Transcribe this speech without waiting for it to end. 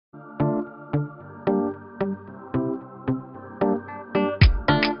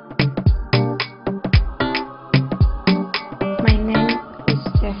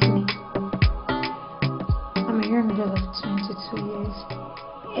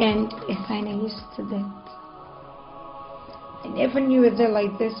and a final student. I never knew a day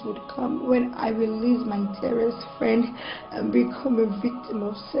like this would come when I will lose my dearest friend and become a victim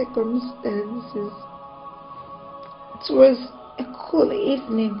of circumstances. It was a cool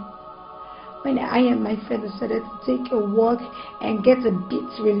evening when I and my friend decided to take a walk and get a bit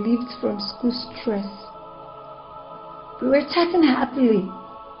relieved from school stress. We were chatting happily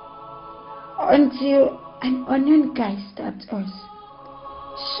until an unknown guy stopped us,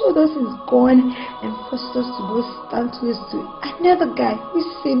 showed us his gun, and forced us to go stand close to another guy who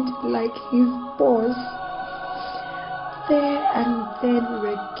seemed like his boss. There and then we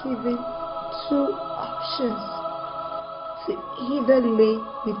were given two options: to either lay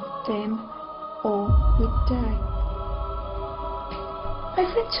with them or we die. My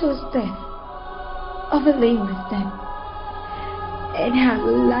friend chose death over laying with them, and her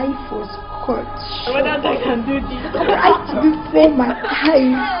life was cut short right before my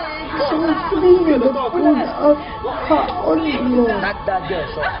eyes. She was laying in the pool of her own blood,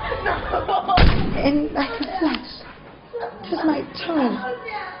 and like a flash, it was my turn.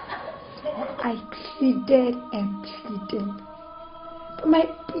 I pleaded and pleaded, but my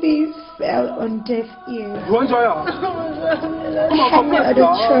pleas fell on deaf ears. I had no other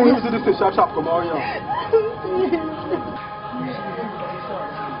choice.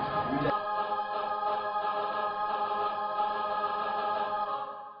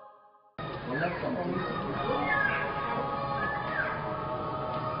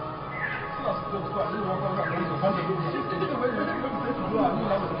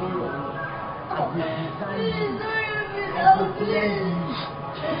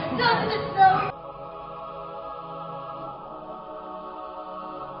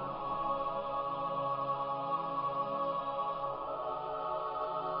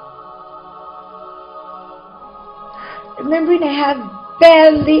 Remembering I have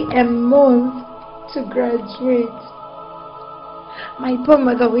barely a month to graduate, my poor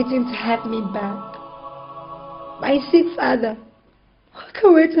mother waiting to have me back, my sick father who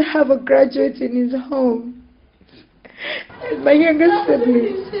can't wait to have a graduate in his home, and my younger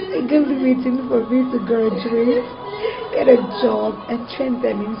siblings eagerly waiting for me to graduate, get a job, and train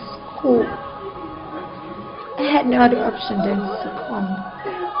them in school. I had no other option than to succumb.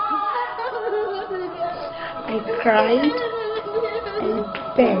 I cried, I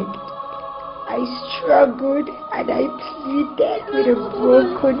begged, I struggled, and I pleaded with a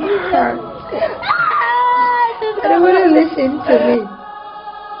broken heart. But they wouldn't listen to me.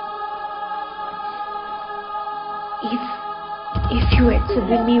 If you were to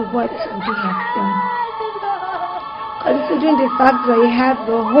be me, what would you have done? Considering the fact that you have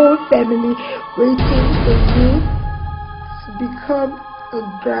the whole family waiting for you to become a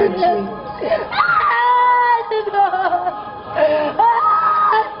graduate.